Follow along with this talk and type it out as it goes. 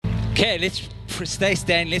Okay, let's stay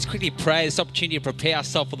standing. Let's quickly pray. This opportunity to prepare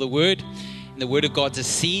ourselves for the Word. And the Word of God's a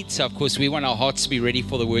seed. So, of course, we want our hearts to be ready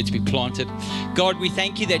for the Word to be planted. God, we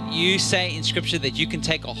thank you that you say in Scripture that you can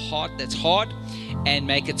take a heart that's hard and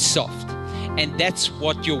make it soft. And that's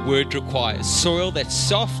what your Word requires. Soil that's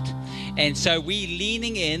soft. And so we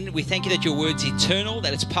leaning in, we thank you that your word's eternal,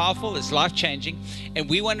 that it's powerful, it's life-changing, and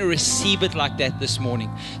we want to receive it like that this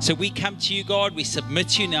morning. So we come to you, God, we submit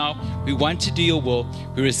to you now, we want to do your will,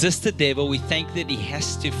 we resist the devil, we thank that he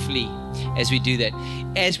has to flee as we do that.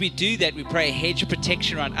 As we do that, we pray a hedge of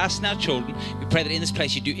protection around us and our children. We pray that in this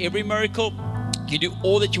place you do every miracle, you do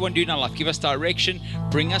all that you want to do in our life. Give us direction,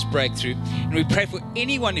 bring us breakthrough. And we pray for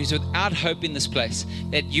anyone who's without hope in this place,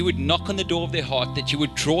 that you would knock on the door of their heart, that you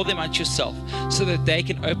would draw them unto yourself so that they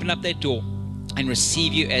can open up their door and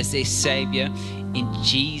receive you as their Savior in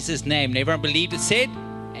Jesus' name. And everyone believed it, said,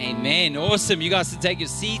 amen. Awesome. You guys can take your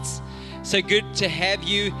seats. So good to have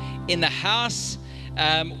you in the house.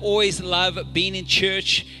 Always love being in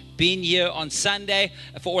church, being here on Sunday.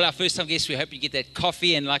 For all our first-time guests, we hope you get that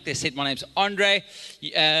coffee. And like they said, my name's Andre.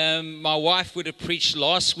 My wife would have preached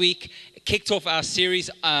last week, kicked off our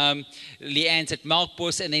series. Leanne's at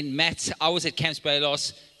Melkbos, and then Matt. I was at Camps Bay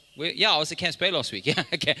last week. I was at Camps Bay last week. Yeah,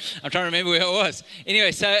 okay. I'm trying to remember where I was.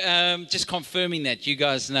 Anyway, so just confirming that you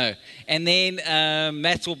guys know. And then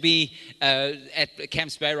Matt will be at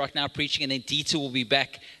Camps Bay right now preaching, and then Dieter will be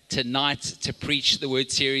back tonight to preach the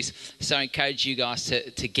Word series. So I encourage you guys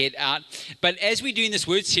to get out. But as we do in this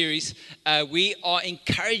Word series, we are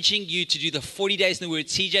encouraging you to do the 40 days in the Word.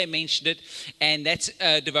 CJ mentioned it, and that's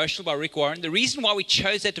a devotional by Rick Warren. The reason why we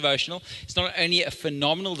chose that devotional is not only a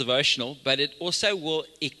phenomenal devotional, but it also will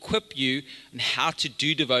equip you on how to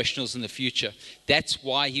do devotionals in the future. That's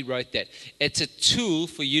why he wrote that. It's a tool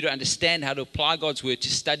for you to understand how to apply God's Word,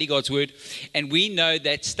 to study God's Word. And we know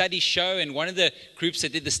that studies show, and one of the groups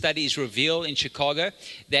that did the study is Reveal in Chicago,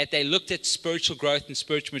 that they looked at spiritual growth and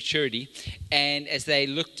spiritual maturity. And as they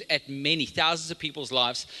looked at many, thousands of people's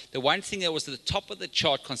lives, the one thing that was at the top of the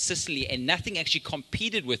chart consistently, and nothing actually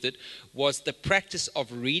competed with it, was the practice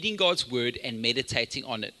of reading God's Word and meditating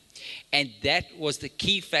on it. And that was the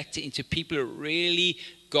key factor into people who really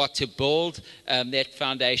got to build that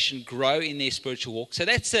foundation, grow in their spiritual walk. So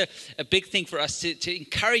that's a big thing for us to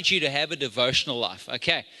encourage you to have a devotional life,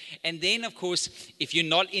 okay? And then, of course, if you're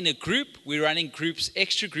not in a group, we're running groups,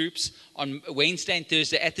 extra groups on Wednesday and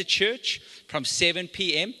Thursday at the church from 7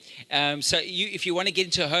 p.m. So if you want to get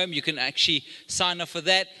into a home, you can actually sign up for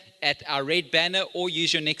that at our red banner, or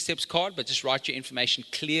use your Next Steps card, but just write your information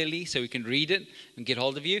clearly so we can read it and get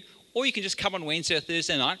hold of you. Or you can just come on Wednesday or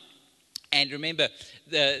Thursday night. And remember,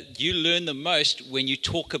 you learn the most when you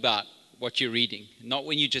talk about what you're reading, not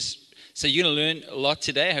when you just... So you're going to learn a lot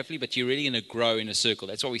today, hopefully, but you're really going to grow in a circle.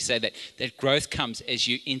 That's why we say that growth comes as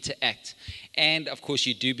you interact. And, of course,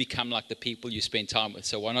 you do become like the people you spend time with.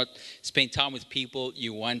 So why not spend time with people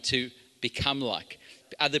you want to become like?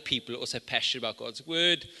 Other people are also passionate about God's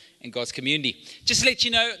Word and God's community. Just to let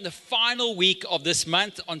you know, the final week of this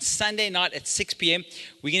month, on Sunday night at 6 p.m.,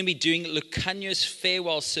 we're going to be doing Lucanio's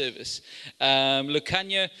farewell service.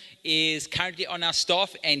 Lucanio is currently on our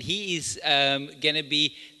staff, and he is going to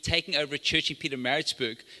be taking over a church in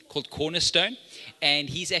Pietermaritzburg called Cornerstone. And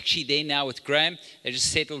he's actually there now with Graham. They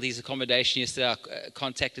just settled his accommodation yesterday. I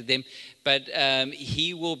contacted them. But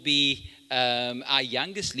he will be our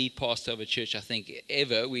youngest lead pastor of a church, I think,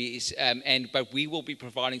 ever. But we will be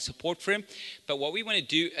providing support for him. But what we want to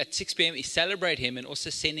do at 6 p.m. is celebrate him and also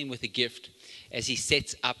send him with a gift as he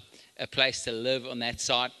sets up a place to live on that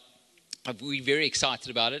side. We're very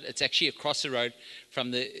excited about it. It's actually across the road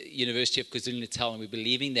from the University of KwaZulu-Natal, and we're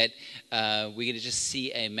believing that we're going to just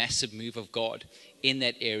see a massive move of God in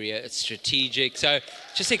that area. It's strategic. So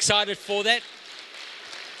just excited for that.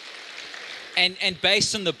 And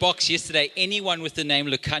based on the box yesterday, anyone with the name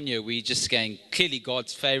Lucanio, we're just going, clearly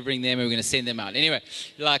God's favoring them and we're going to send them out.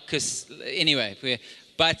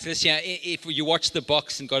 But listen, if you watch the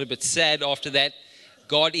box and got a bit sad after that,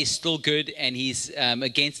 God is still good, and he's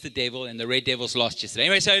against the devil, and the Red Devils lost yesterday.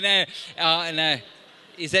 Anyway, so no,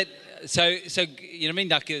 is that, so you know what I mean?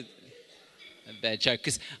 Like a bad joke,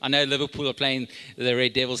 because I know Liverpool are playing the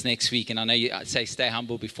Red Devils next week, and I know you say stay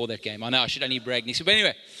humble before that game. I know I should only brag next week, but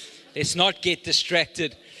anyway, let's not get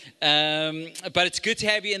distracted. But it's good to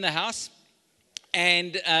have you in the house.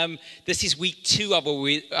 And this is week 2 of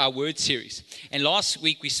our Word series. And last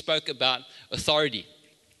week we spoke about authority.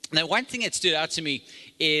 Now, one thing that stood out to me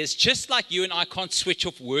is just like you and I can't switch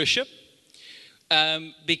off worship,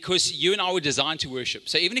 because you and I were designed to worship.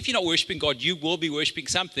 So even if you're not worshiping God, you will be worshiping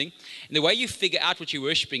something. And the way you figure out what you're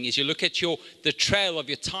worshiping is you look at the trail of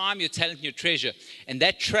your time, your talent, and your treasure. And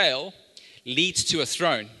that trail leads to a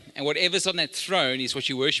throne. And whatever's on that throne is what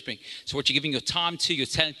you're worshiping. So what you're giving your time to, your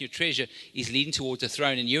talent, and your treasure is leading towards a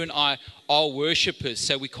throne. And you and I are worshipers,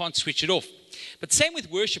 so we can't switch it off. But same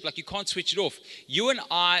with worship, like you can't switch it off. You and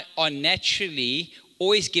I are naturally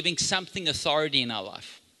always giving something authority in our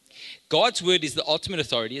life. God's word is the ultimate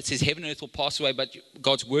authority. It says heaven and earth will pass away, but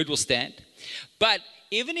God's word will stand. But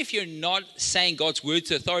even if you're not saying God's word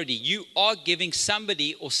to authority, you are giving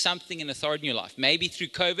somebody or something an authority in your life. Maybe through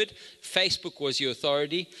COVID, Facebook was your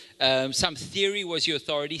authority. Some theory was your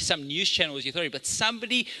authority. Some news channel was your authority. But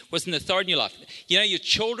somebody was an authority in your life. You know, your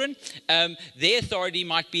children, their authority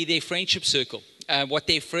might be their friendship circle. What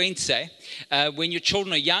their friends say. When your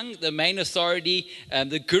children are young, the main authority,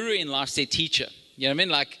 the guru in life is their teacher. You know what I mean?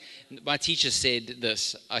 Like, my teacher said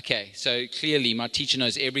this. Okay, so clearly my teacher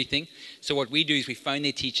knows everything. So what we do is we phone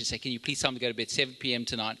their teacher and say, can you please tell them to go to bed 7 p.m.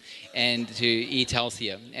 tonight and to eat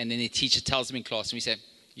healthier? And then their teacher tells them in class, and we say,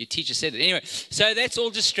 your teacher said it. Anyway, so that's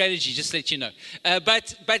all just strategy, just to let you know.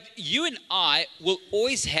 But you and I will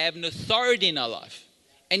always have an authority in our life.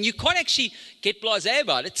 And you can't actually get blasé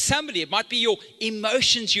about it. Somebody, it might be your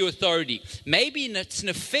emotions, your authority. Maybe it's an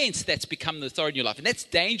offense that's become the authority in your life. And that's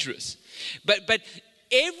dangerous. But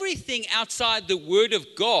everything outside the word of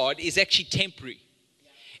God is actually temporary.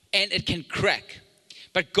 And it can crack.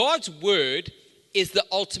 But God's word is the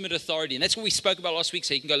ultimate authority. And that's what we spoke about last week,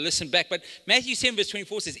 so you can go listen back. But Matthew 7 verse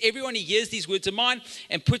 24 says, everyone who hears these words of mine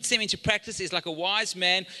and puts them into practice is like a wise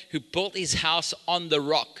man who built his house on the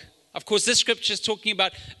rock. Of course, this scripture is talking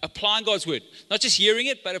about applying God's word. Not just hearing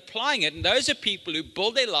it, but applying it. And those are people who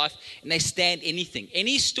build their life and they stand anything.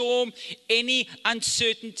 Any storm, any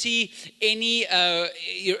uncertainty, any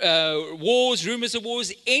wars, rumors of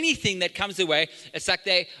wars, anything that comes their way, it's like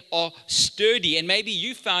they are sturdy. And maybe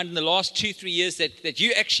you found in the last 2-3 years that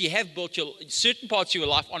you actually have built certain parts of your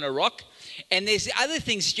life on a rock. And there's other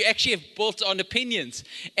things that you actually have built on opinions.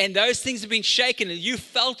 And those things have been shaken and you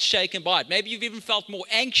felt shaken by it. Maybe you've even felt more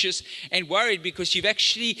anxious and worried because you've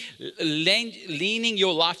actually leaning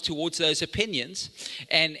your life towards those opinions.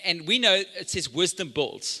 And we know it says wisdom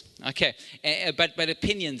builds. Okay. But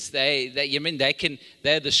opinions, they're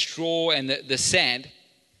the straw and the sand.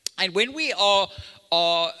 And when we are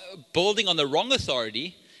building on the wrong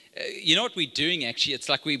authority, you know what we're doing actually? It's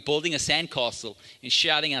like we're building a sandcastle and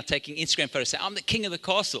shouting out, taking Instagram photos, saying, I'm the king of the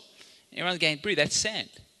castle. Everyone's going, bro, that's sand.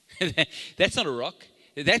 That's not a rock.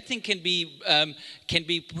 That thing can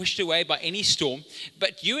be pushed away by any storm.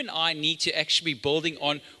 But you and I need to actually be building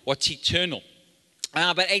on what's eternal.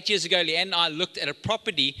 About 8 years ago, Leanne and I looked at a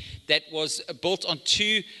property that was built on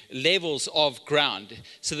 2 levels of ground.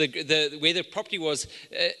 So where the property was,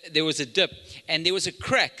 there was a dip and there was a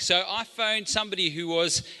crack. So I phoned somebody who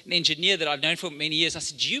was an engineer that I'd known for many years. I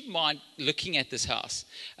said, do you mind looking at this house?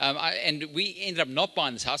 And we ended up not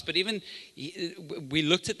buying this house, but even we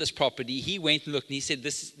looked at this property. He went and looked and he said,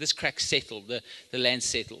 this crack settled, the land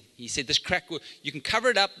settled. He said, this crack, you can cover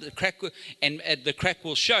it up, the crack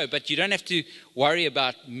will show, but you don't have to worry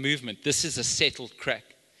about movement. This is a settled crack.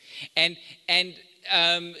 And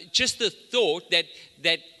just the thought that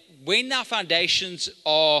when our foundations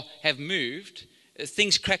have moved,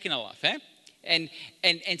 things crack in our life, eh?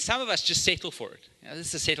 And some of us just settle for it. You know, this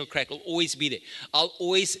is a settled crack. It'll always be there. I'll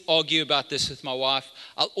always argue about this with my wife.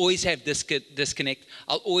 I'll always have disconnect.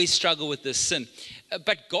 I'll always struggle with this sin.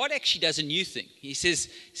 But God actually does a new thing. He says,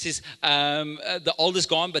 the old is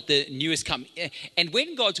gone, but the new has come. And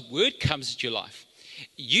when God's word comes into your life,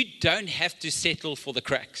 you don't have to settle for the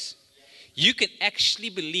cracks. You can actually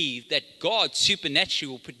believe that God supernaturally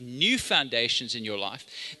will put new foundations in your life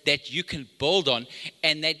that you can build on,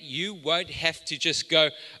 and that you won't have to just go,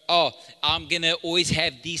 oh, I'm going to always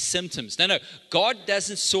have these symptoms. No. God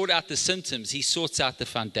doesn't sort out the symptoms. He sorts out the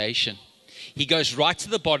foundation. He goes right to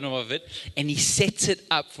the bottom of it and he sets it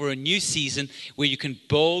up for a new season where you can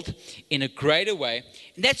build in a greater way.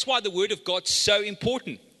 And that's why the word of God's so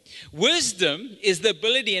important. Wisdom is the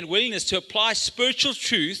ability and willingness to apply spiritual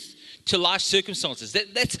truth to life circumstances.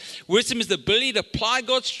 Wisdom is the ability to apply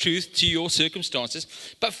God's truth to your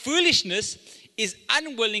circumstances. But foolishness is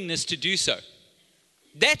unwillingness to do so.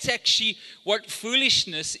 That's actually what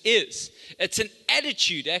foolishness is. It's an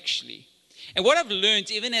attitude, actually. And what I've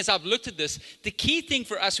learned, even as I've looked at this, the key thing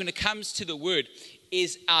for us when it comes to the word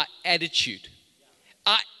is our attitude.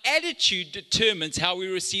 Our attitude determines how we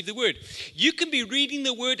receive the word. You can be reading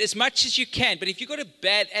the word as much as you can, but if you've got a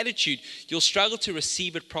bad attitude, you'll struggle to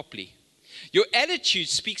receive it properly. Your attitude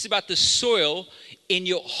speaks about the soil in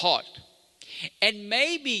your heart. And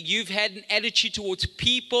maybe you've had an attitude towards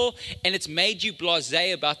people and it's made you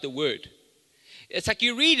blasé about the word. It's like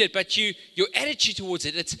you read it, but your attitude towards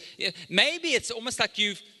it, maybe it's almost like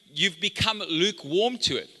you've become lukewarm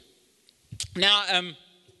to it. Now,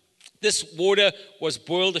 this water was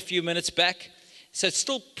boiled a few minutes back, so it's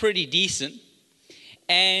still pretty decent.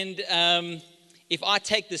 And if I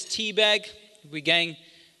take this tea bag, we're going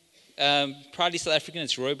proudly South African,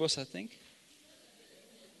 it's rooibos, I think.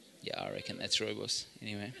 Yeah, I reckon that's rooibos.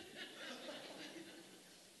 Anyway.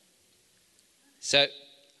 So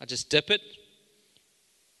I just dip it.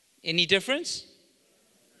 Any difference?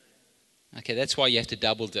 Okay, that's why you have to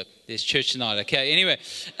double dip. There's church tonight. Okay, anyway.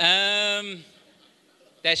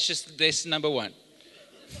 That's just lesson number one.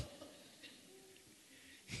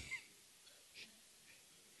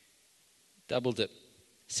 Double dip.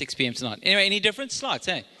 6 p.m. tonight. Anyway, any difference? Slight,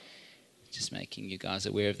 hey? Just making you guys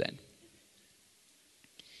aware of that.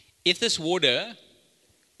 If this water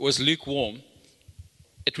was lukewarm,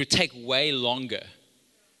 it would take way longer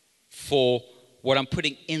for what I'm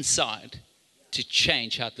putting inside to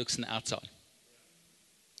change how it looks on the outside.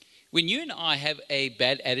 When you and I have a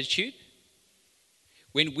bad attitude,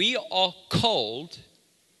 when we are cold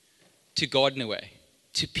to God in a way,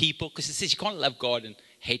 to people, because it says you can't love God and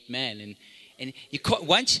hate man, and you can't,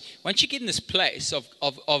 once you get in this place of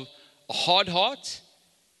a hard heart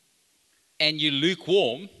and you're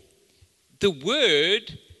lukewarm, the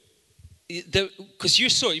word, because you're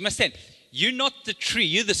soil, you must stand. You're not the tree.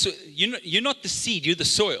 You're not the seed. You're the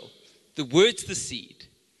soil. The word's the seed.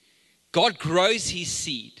 God grows His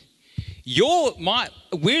seed.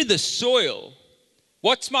 We're the soil.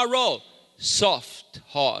 What's my role? Soft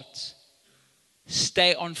heart.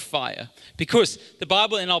 Stay on fire. Because the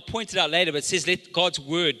Bible, and I'll point it out later, but it says, let God's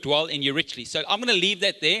word dwell in you richly. So I'm going to leave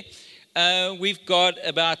that there. We've got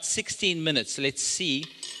about 16 minutes. Let's see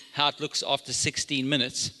how it looks after 16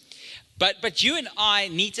 minutes. But you and I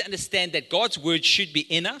need to understand that God's word should be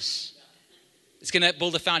in us. It's going to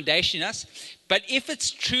build a foundation in us. But if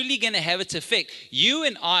it's truly going to have its effect, you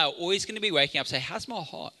and I are always going to be waking up and say, how's my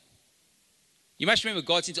heart? You must remember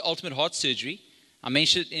God's into ultimate heart surgery. I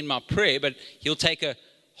mentioned it in my prayer, but He'll take a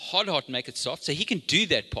hard heart and make it soft. So He can do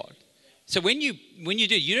that part. So when you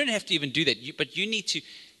do, you don't have to even do that. But you need to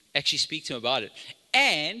actually speak to Him about it.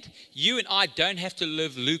 And you and I don't have to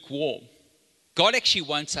live lukewarm. God actually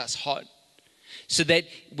wants us hot, so that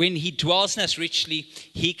when He dwells in us richly,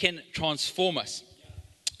 He can transform us.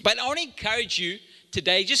 But I want to encourage you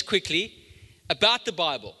today, just quickly, about the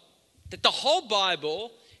Bible. That the whole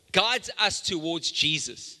Bible guides us towards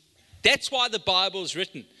Jesus. That's why the Bible is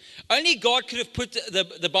written. Only God could have put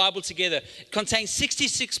the Bible together. It contains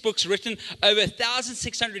 66 books written over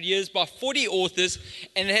 1,600 years by 40 authors,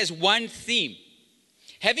 and it has one theme.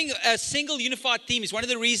 Having a single unified theme is one of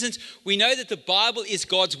the reasons we know that the Bible is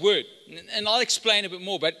God's word. And I'll explain a bit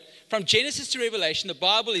more. But from Genesis to Revelation, the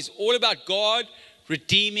Bible is all about God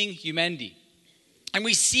redeeming humanity. And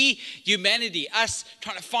we see humanity, us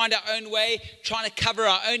trying to find our own way, trying to cover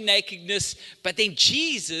our own nakedness. But then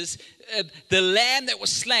Jesus, the Lamb that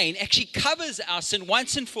was slain, actually covers our sin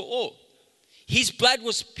once and for all. His blood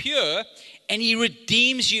was pure and He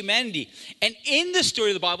redeems humanity. And in the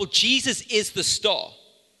story of the Bible, Jesus is the star.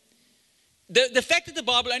 The fact that the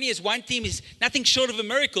Bible only has one theme is nothing short of a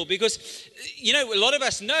miracle, because, you know, a lot of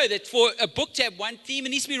us know that for a book to have one theme, it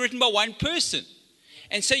needs to be written by one person.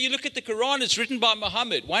 And so you look at the Quran, it's written by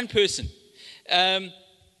Muhammad, one person. The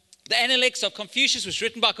Analects of Confucius was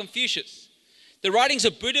written by Confucius. The writings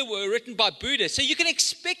of Buddha were written by Buddha. So you can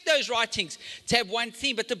expect those writings to have one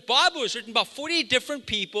theme. But the Bible was written by 40 different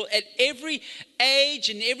people at every age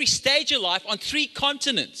and every stage of life on 3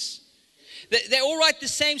 continents. They all write the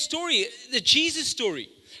same story, the Jesus story.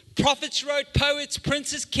 Prophets wrote, poets,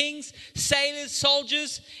 princes, kings, sailors,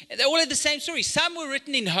 soldiers. They all had the same story. Some were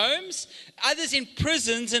written in homes, others in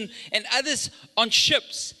prisons, and others on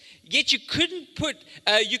ships. Yet you couldn't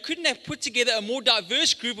have put together a more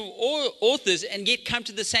diverse group of authors and yet come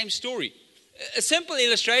to the same story. A simple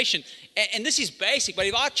illustration, and this is basic, but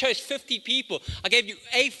if I chose 50 people, I gave you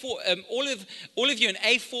A4, all of you an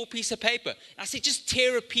A4 piece of paper. And I said, just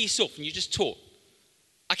tear a piece off, and you just tore.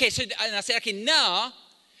 Okay, and I said, okay, now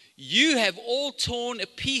you have all torn a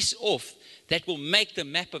piece off that will make the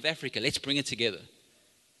map of Africa. Let's bring it together.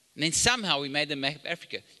 And then somehow we made the map of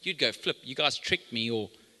Africa. You'd go, flip, you guys tricked me,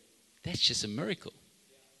 or that's just a miracle.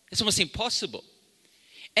 It's almost impossible.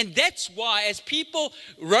 And that's why, as people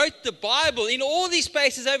wrote the Bible in all these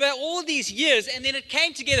places over all these years, and then it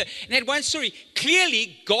came together and had one story,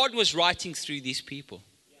 clearly God was writing through these people.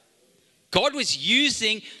 God was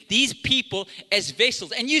using these people as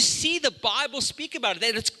vessels. And you see the Bible speak about it,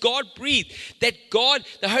 that it's God-breathed, that God,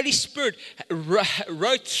 the Holy Spirit,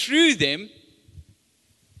 wrote through them.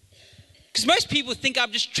 Because most people think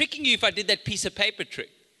I'm just tricking you if I did that piece of paper trick.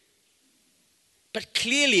 But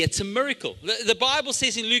clearly it's a miracle. The Bible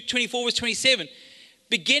says in Luke 24 verse 27,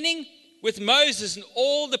 beginning with Moses and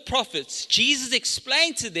all the prophets, Jesus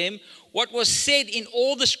explained to them what was said in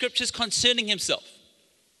all the scriptures concerning himself.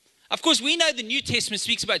 Of course, we know the New Testament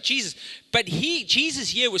speaks about Jesus, but Jesus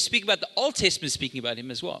here was speaking about the Old Testament speaking about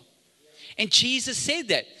him as well. And Jesus said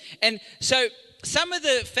that. And so some of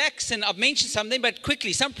the facts, and I've mentioned something, but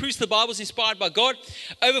quickly, some proves the Bible is inspired by God.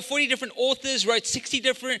 Over 40 different authors wrote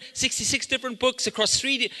 66 different books across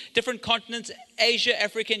 3 different continents, Asia,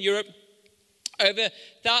 Africa, and Europe. Over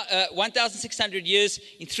 1,600 years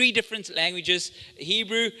in 3 different languages,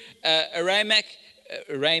 Hebrew, Aramaic,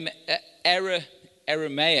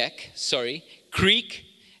 Greek.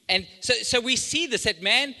 And so we see this, that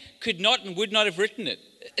man could not and would not have written it.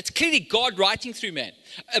 It's clearly God writing through man.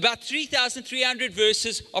 About 3,300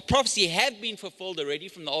 verses of prophecy have been fulfilled already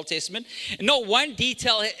from the Old Testament. And not one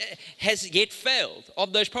detail has yet failed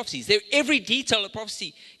of those prophecies. Every detail of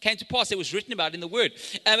prophecy came to pass that was written about in the Word.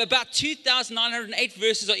 About 2,908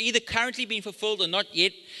 verses are either currently being fulfilled or not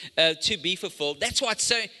yet to be fulfilled. That's why it's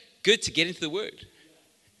so good to get into the Word.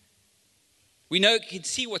 We can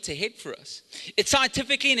see what's ahead for us. It's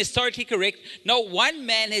scientifically and historically correct. Not one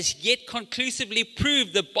man has yet conclusively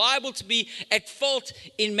proved the Bible to be at fault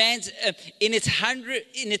in its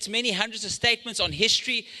many hundreds of statements on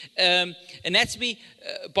history, anatomy,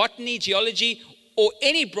 botany, geology, or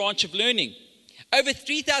any branch of learning. Over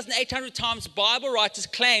 3,800 times, Bible writers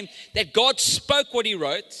claim that God spoke what he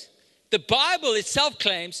wrote. The Bible itself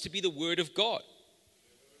claims to be the Word of God.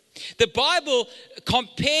 The Bible,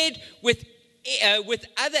 compared with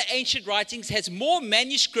other ancient writings, has more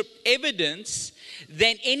manuscript evidence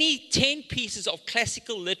than any 10 pieces of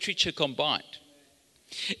classical literature combined.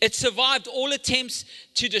 It survived all attempts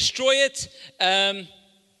to destroy it. And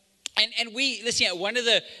we, listen, one of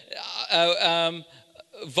the,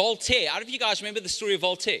 Voltaire, I don't know if you guys remember the story of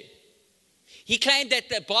Voltaire. He claimed that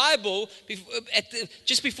the Bible,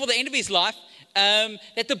 just before the end of his life,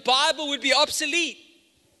 that the Bible would be obsolete.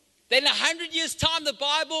 Then in 100 years' time, the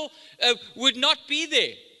Bible would not be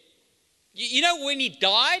there. You know, when he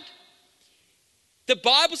died, the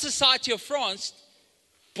Bible Society of France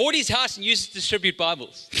bought his house and used it to distribute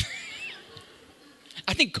Bibles.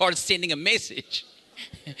 I think God is sending a message.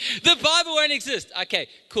 The Bible won't exist. Okay,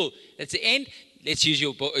 cool. That's the end. Let's use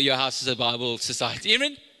your house as a Bible society.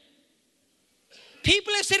 Amen?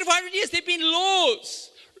 People have said for 100 years, there have been laws.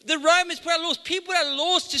 The Romans put out laws. People put out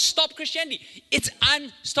laws to stop Christianity. It's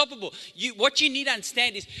unstoppable. What you need to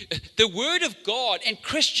understand is the Word of God and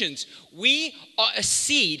Christians, we are a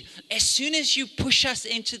seed. As soon as you push us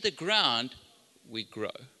into the ground, we grow.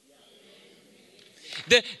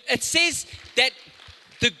 It says that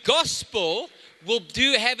the gospel will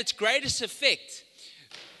have its greatest effect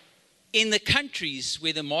in the countries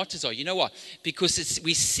where the martyrs are. You know why? Because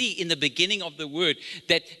we see in the beginning of the word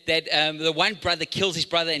that the one brother kills his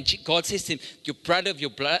brother, and God says to him, the blood of your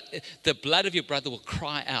brother will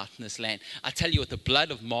cry out in this land. I tell you what, the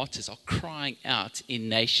blood of martyrs are crying out in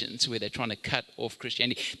nations where they're trying to cut off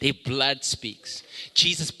Christianity. Their blood speaks.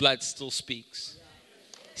 Jesus' blood still speaks.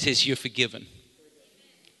 He says, you're forgiven.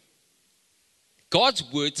 God's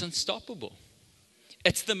word's unstoppable.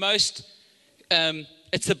 It's the most...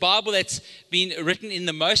 it's the Bible that's been written in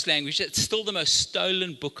the most languages. It's still the most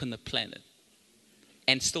stolen book on the planet.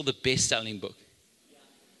 And still the best-selling book.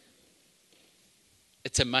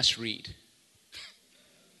 It's a must-read.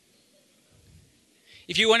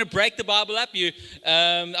 If you want to break the Bible up,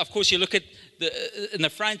 of course, you look at in the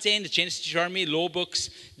front end, Genesis, Deuteronomy, law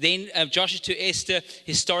books, then Joshua to Esther,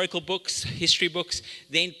 historical books, history books,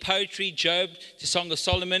 then poetry, Job to Song of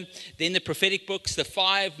Solomon, then the prophetic books, the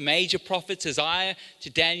 5 major prophets, Isaiah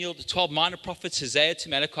to Daniel, the 12 minor prophets, Hosea to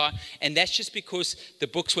Malachi, and that's just because the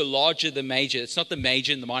books were larger than major. It's not the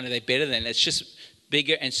major and the minor, they're better than it. It's just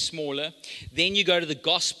bigger and smaller. Then you go to the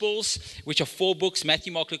Gospels, which are 4 books,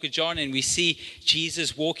 Matthew, Mark, Luke, and John, and we see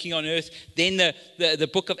Jesus walking on earth. Then the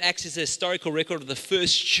book of Acts is a historical record of the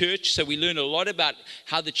first church, so we learn a lot about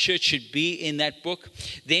how the church should be in that book.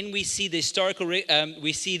 Then we see the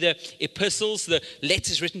we see the epistles, the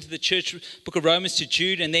letters written to the church, book of Romans to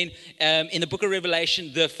Jude, and then in the book of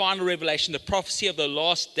Revelation, the final revelation, the prophecy of the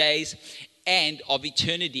last days and of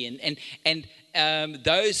eternity. And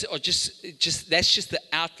those are that's just the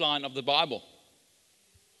outline of the Bible.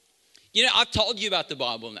 You know, I've told you about the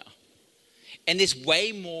Bible now, and there's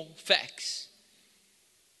way more facts.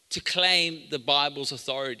 to claim the Bible's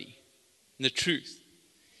authority and the truth.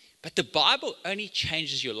 But the Bible only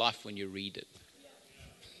changes your life when you read it.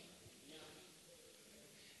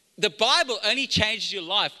 The Bible only changes your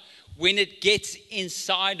life when it gets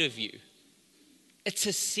inside of you. It's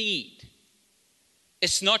a seed.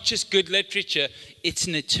 It's not just good literature, it's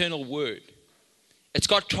an eternal word. It's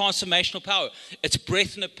got transformational power. It's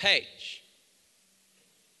breath on a page.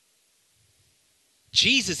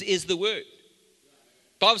 Jesus is the word.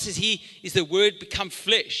 The Bible says he is the word become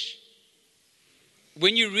flesh.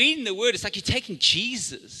 When you're reading the word, it's like you're taking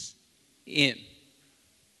Jesus in.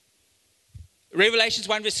 Revelations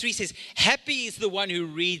 1 verse 3 says, happy is the one who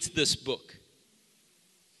reads this book.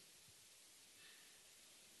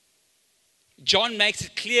 John makes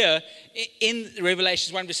it clear in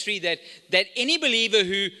Revelations 1 verse 3 that any believer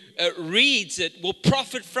who reads it will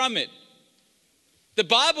profit from it. The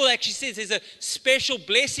Bible actually says there's a special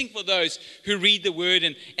blessing for those who read the word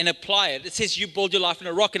and apply it. It says you build your life on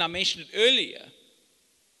a rock, and I mentioned it earlier.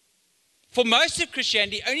 For most of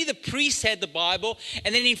Christianity, only the priests had the Bible,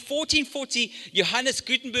 and then in 1440, Johannes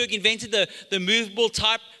Gutenberg invented the movable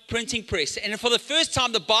type printing press. And for the first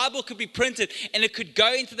time, the Bible could be printed, and it could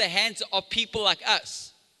go into the hands of people like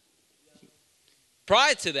us.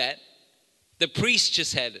 Prior to that, the priests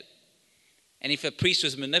just had it. And if a priest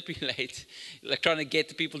was manipulated, like trying to get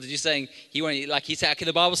the people to do something, he said, okay,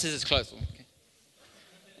 the Bible says it's close. Okay.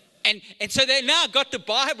 And so they now got the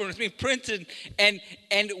Bible and it's been printed. And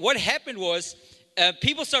what happened was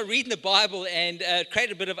people started reading the Bible and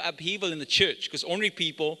created a bit of upheaval in the church because ordinary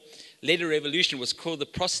people led a revolution. It was called the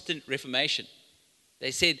Protestant Reformation.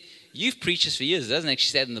 They said, you've preached this for years. It doesn't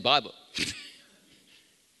actually say it in the Bible.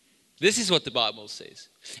 This is what the Bible says.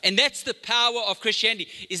 And that's the power of Christianity,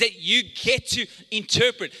 is that you get to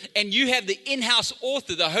interpret, and you have the in-house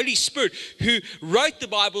author, the Holy Spirit, who wrote the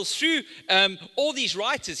Bible through all these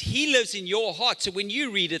writers. He lives in your heart. So when you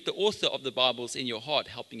read it, the author of the Bible is in your heart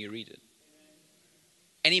helping you read it.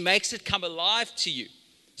 And he makes it come alive to you.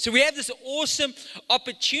 So we have this awesome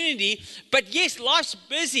opportunity, but yes, life's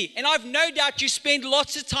busy. And I've no doubt you spend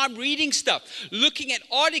lots of time reading stuff, looking at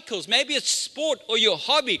articles, maybe it's sport or your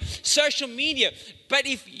hobby, social media. But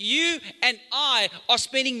if you and I are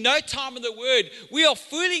spending no time in the Word, we are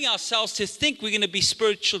fooling ourselves to think we're going to be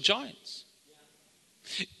spiritual giants.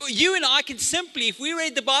 You and I can simply, if we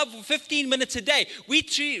read the Bible for 15 minutes a day, we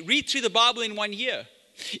read through the Bible in 1 year.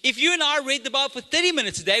 If you and I read the Bible for 30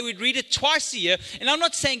 minutes a day, we'd read it twice a year. And I'm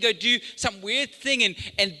not saying go do some weird thing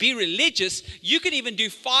and be religious. You could even do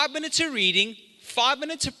 5 minutes of reading, 5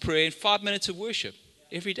 minutes of prayer, and 5 minutes of worship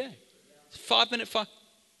every day. 5 minutes.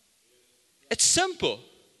 It's simple.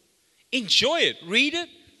 Enjoy it. Read it.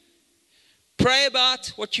 Pray about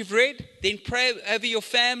what you've read. Then pray over your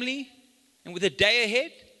family and with the day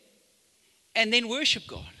ahead. And then worship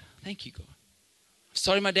God. Thank you, God.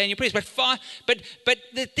 Sorry, my Daniel prayers. But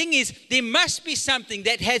the thing is, there must be something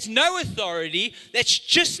that has no authority, that's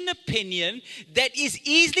just an opinion, that is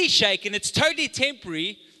easily shaken, it's totally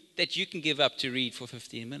temporary, that you can give up to read for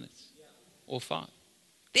 15 minutes or 5.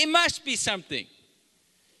 There must be something.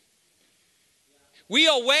 We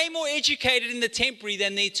are way more educated in the temporary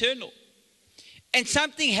than the eternal. And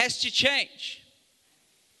something has to change.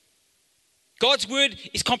 God's word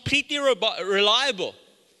is completely reliable.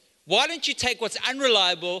 Why don't you take what's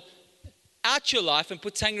unreliable out your life and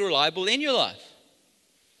put something reliable in your life?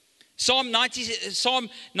 Psalm 19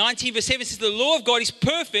 verse 7 says, the law of God is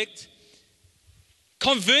perfect,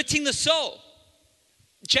 converting the soul.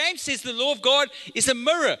 James says the law of God is a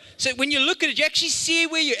mirror. So when you look at it, you actually see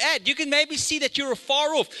where you're at. You can maybe see that you're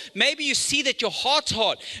far off. Maybe you see that your heart's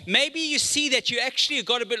hard. Maybe you see that you actually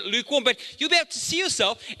got a bit lukewarm. But you'll be able to see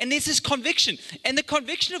yourself, and there's this conviction. And the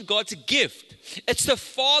conviction of God's a gift. It's the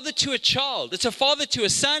father to a child. It's a father to a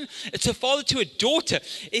son. It's a father to a daughter.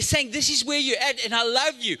 It's saying, this is where you're at, and I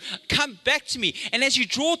love you. Come back to me. And as you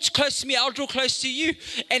draw close to me, I'll draw close to you.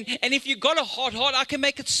 And if you've got a hard heart, I can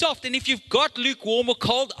make it soft. And if you've got lukewarm or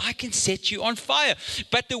cold, I can set you on fire.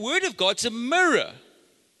 But the word of God's a mirror.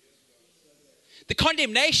 The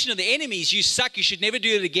condemnation of the enemy is, you suck, you should never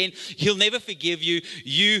do it again. He'll never forgive you.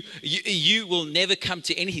 You will never come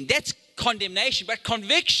to anything. That's condemnation. But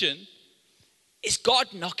conviction is God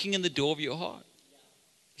knocking on the door of your heart.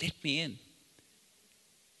 Let me in.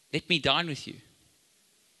 Let me dine with you.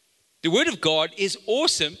 The word of God is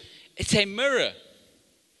awesome. It's a mirror.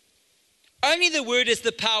 Only the word has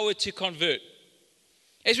the power to convert.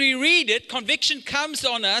 As we read it, conviction comes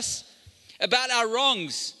on us about our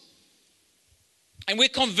wrongs. And we're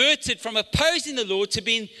converted from opposing the Lord to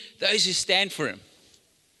being those who stand for Him.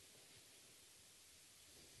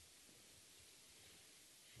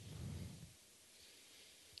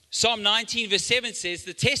 Psalm 19 verse 7 says,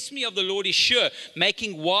 the testimony of the Lord is sure,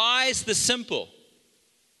 making wise the simple.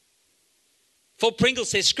 Phil Pringle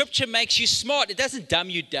says, Scripture makes you smart. It doesn't dumb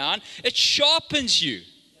you down. It sharpens you.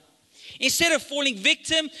 Instead of falling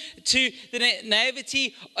victim to the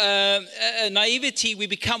naivety, we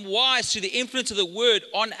become wise to the influence of the word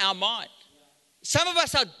on our mind. Some of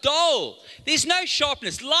us are dull. There's no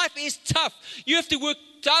sharpness. Life is tough. You have to work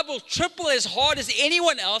double, triple as hard as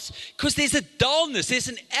anyone else because there's a dullness. There's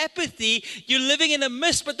an apathy. You're living in a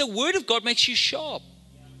mist, but the word of God makes you sharp.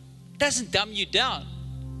 It doesn't dumb you down.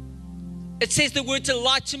 It says the word's a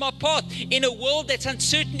light to my path. In a world that's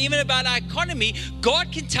uncertain even about our economy,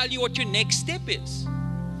 God can tell you what your next step is.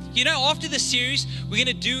 You know, after the series, we're going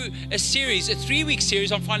to do a 3-week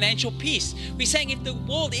series on financial peace. We're saying if the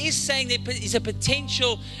world is saying there is a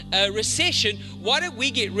potential recession, why don't we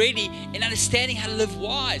get ready in understanding how to live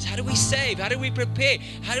wise? How do we save? How do we prepare?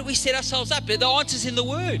 How do we set ourselves up? The answer's in the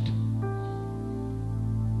word.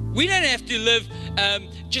 We don't have to live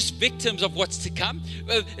just victims of what's to come.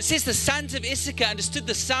 It says the sons of Issachar understood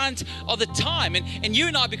the signs of the time. And you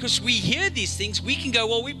and I, because we hear these things, we can go,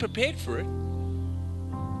 well, we prepared for it.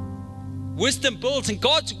 Wisdom builds, and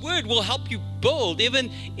God's word will help you build even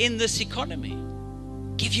in this economy.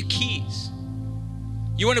 Give you keys.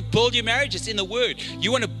 You want to build your marriage? It's in the word.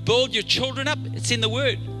 You want to build your children up? It's in the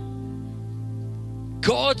word.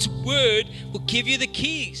 God's word will give you the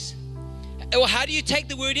keys. Well, how do you take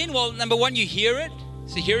the word in? Well, number one, you hear it.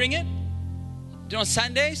 So hearing it. Do it on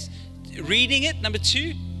Sundays. Reading it. Number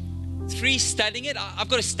 2. 3, studying it. I've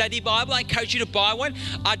got a study Bible. I encourage you to buy one.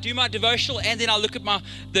 I do my devotional and then I look at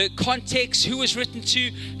the context, who was written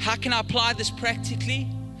to, how can I apply this practically?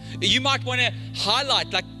 You might want to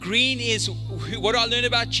highlight, like green is what do I learn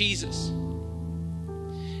about Jesus?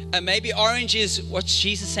 And maybe orange is what's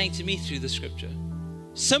Jesus saying to me through the scripture.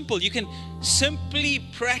 Simple. You can simply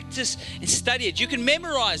practice and study it. You can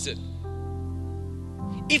memorize it.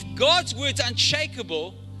 If God's word's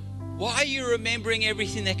unshakable, why are you remembering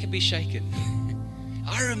everything that can be shaken?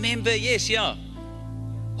 I remember, Why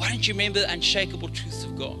don't you remember the unshakable truths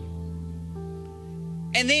of God?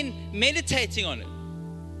 And then meditating on it,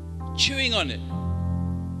 chewing on it.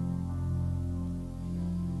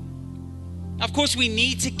 Of course, we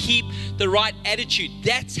need to keep the right attitude.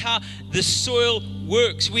 That's how the soil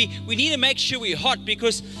works. We need to make sure we're hot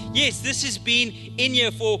because, yes, this has been in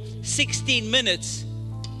here for 16 minutes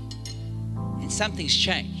and something's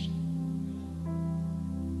changed.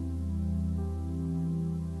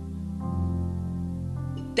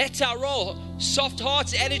 That's our role. Soft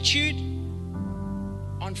hearts, attitude,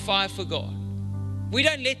 on fire for God. We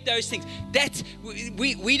don't let those things.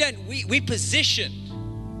 We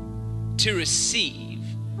position to receive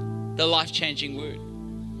the life-changing word.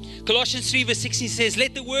 Colossians 3 verse 16 says,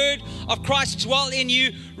 let the word of Christ dwell in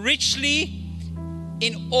you richly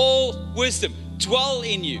in all wisdom. Dwell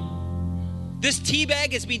in you. This tea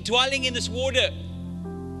bag has been dwelling in this water.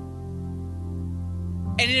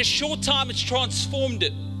 And in a short time, it's transformed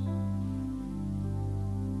it.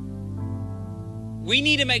 We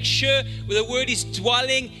need to make sure the word is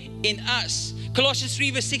dwelling in us. Colossians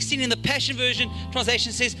 3 verse 16 in the Passion Version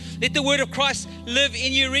translation says, let the word of Christ live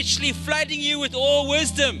in you richly, flooding you with all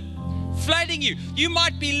wisdom. Flooding you. You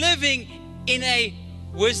might be living in a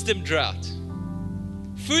wisdom drought.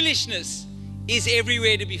 Foolishness is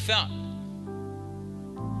everywhere to be found.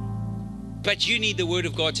 But you need the word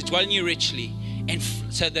of God to dwell in you richly, and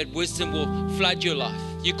so that wisdom will flood your life.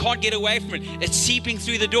 You can't get away from it. It's seeping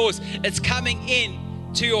through the doors. It's coming in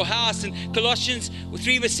to your house. And Colossians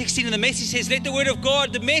 3 verse 16 in the Message says, let the word of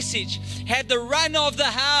God, the Message, have the run of the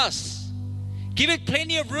house. Give it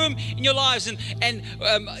plenty of room in your lives. And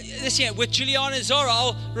this year with Juliana and Zara,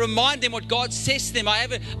 I'll remind them what God says to them. I'll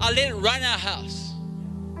let it run our house.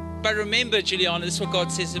 But remember, Juliana, this is what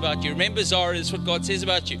God says about you. Remember, Zara, this is what God says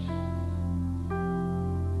about you.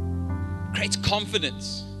 Creates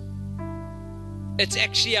confidence. It's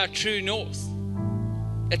actually our true north.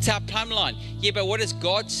 It's our plumb line. Yeah, but what does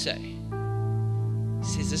God say? He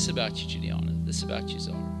says this about you, Juliana. This about you,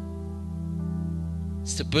 Zara.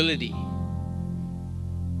 Stability.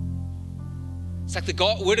 It's like the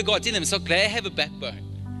word of God's in them. It's like they have a backbone.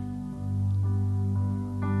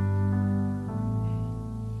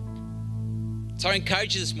 So I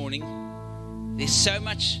encourage you this morning. There's so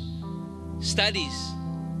much studies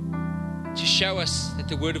to show us that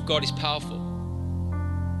the word of God is powerful.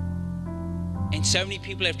 And so many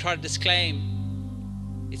people have tried to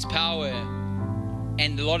disclaim its power,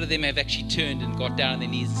 and a lot of them have actually turned and got down on their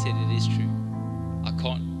knees and said, it is true. I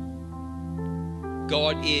can't.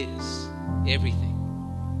 God is everything.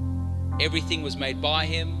 Everything was made by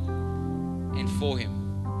him and for him.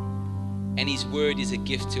 And His word is a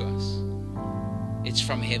gift to us. It's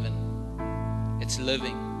from heaven. It's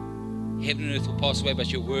living. Heaven and earth will pass away,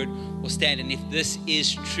 but your word will stand. And if this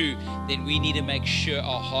is true, then we need to make sure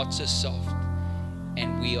our hearts are soft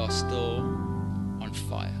and we are still on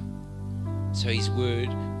fire. So His word,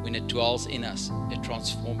 when it dwells in us, it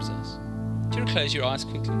transforms us. Do you want to close your eyes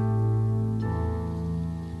quickly?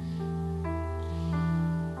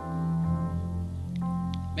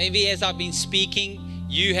 Maybe as I've been speaking,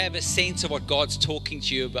 you have a sense of what God's talking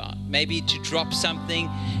to you about. Maybe to drop something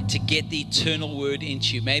to get the eternal word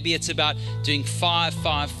into you. Maybe it's about doing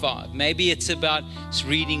 5-5-5. Maybe it's about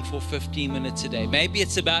reading for 15 minutes a day. Maybe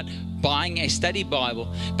it's about buying a study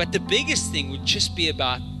Bible. But the biggest thing would just be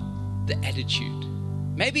about the attitude.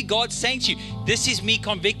 Maybe God's saying to you, this is me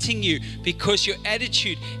convicting you because your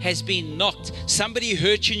attitude has been knocked. Somebody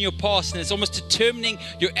hurt you in your past and it's almost determining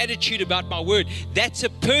your attitude about my word. That's a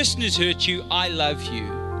person who's hurt you. I love you.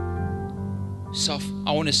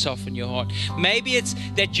 I want to soften your heart. Maybe it's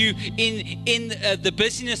that you, in the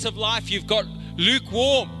busyness of life, you've got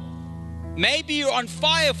lukewarm. Maybe you're on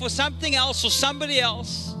fire for something else or somebody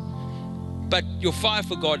else, but your fire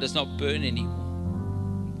for God does not burn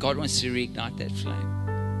anymore. God wants to reignite that flame.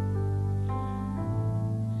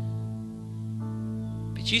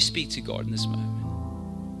 But you speak to God in this moment.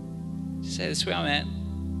 Say, this is where I'm at.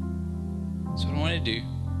 That's what I want to do.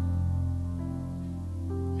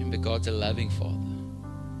 Remember, God's a loving Father.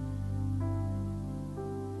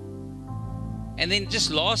 And then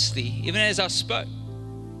just lastly, even as I spoke,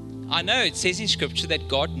 I know it says in Scripture that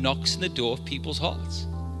God knocks on the door of people's hearts.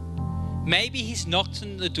 Maybe He's knocked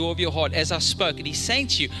on the door of your heart as I spoke, and He's saying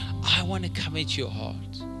to you, I want to come into your heart.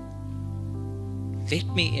 Let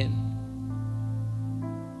me in.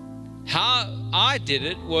 How I did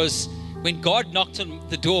it was when God knocked on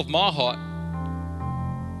the door of my heart,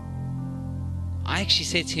 I actually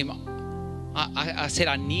said to Him, I said,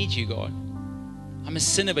 I need you, God. I'm a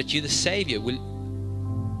sinner, but You're the Savior. Will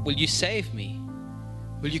You save me?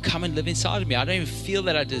 Will You come and live inside of me? I don't even feel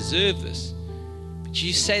that I deserve this. But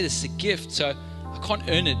You say this is a gift, so I can't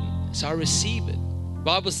earn it, so I receive it. The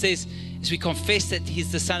Bible says, as we confess that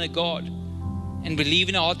He's the Son of God and believe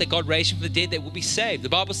in our heart that God raised Him from the dead, they will be saved. The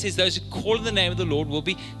Bible says those who call on the name of the Lord will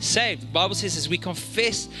be saved. The Bible says as we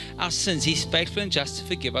confess our sins, He's faithful and just to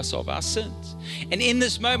forgive us of our sins. And in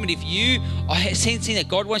this moment, if you are sensing that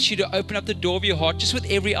God wants you to open up the door of your heart, just with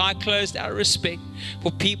every eye closed, out of respect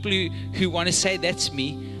for people who want to say, that's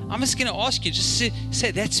me, I'm just going to ask you, just say,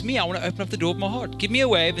 that's me. I want to open up the door of my heart. Give me a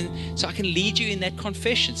wave and so I can lead you in that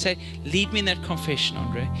confession. Say, lead me in that confession,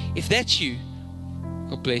 Andre. If that's you,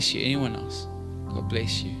 God bless you. Anyone else? God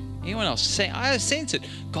bless you. Anyone else? Say, I sense it.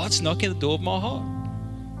 God's knocking at the door of my heart.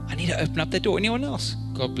 I need to open up that door. Anyone else?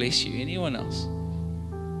 God bless you. Anyone else?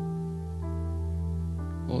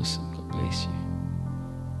 Awesome. God bless you.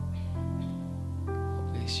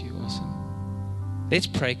 God bless you. Awesome. Let's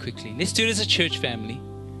pray quickly. Let's do it as a church family.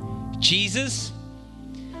 Jesus,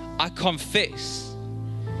 I confess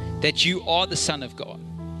that You are the Son of God.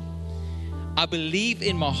 I believe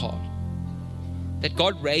in my heart that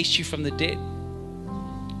God raised You from the dead.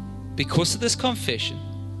 Because of this confession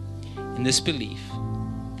and this belief,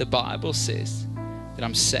 the Bible says that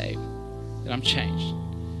I'm saved, that I'm changed,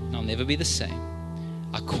 and I'll never be the same.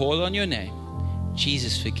 I call on Your name.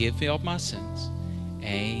 Jesus, forgive me of my sins.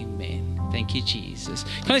 Amen. Thank you, Jesus.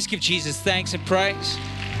 Can I just give Jesus thanks and praise?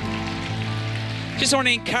 Just want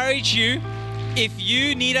to encourage you, if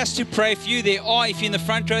you need us to pray for you, if you're in the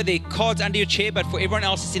front row, there are cards under your chair, but for everyone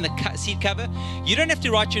else it's in the seat cover. You don't have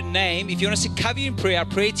to write your name. If you want us to cover you in prayer, our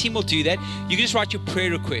prayer team will do that. You can just write your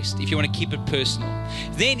prayer request if you want to keep it personal.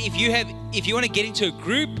 Then if you want to get into a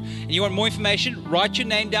group and you want more information, write your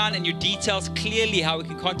name down and your details clearly, how we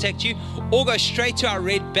can contact you, or go straight to our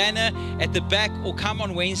red banner at the back, or come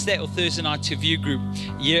on Wednesday or Thursday night to view group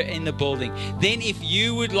here in the building. Then if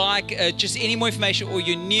you would like just any more information, or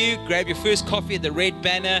you're new, grab your first coffee at the red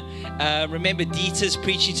banner. Remember, Dieter's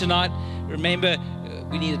preaching tonight. Remember,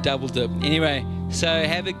 we need a double dip. Anyway, so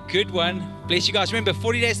have a good one. Bless you guys. Remember,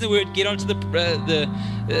 40 days in the Word. Get onto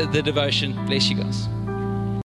the devotion. Bless you guys.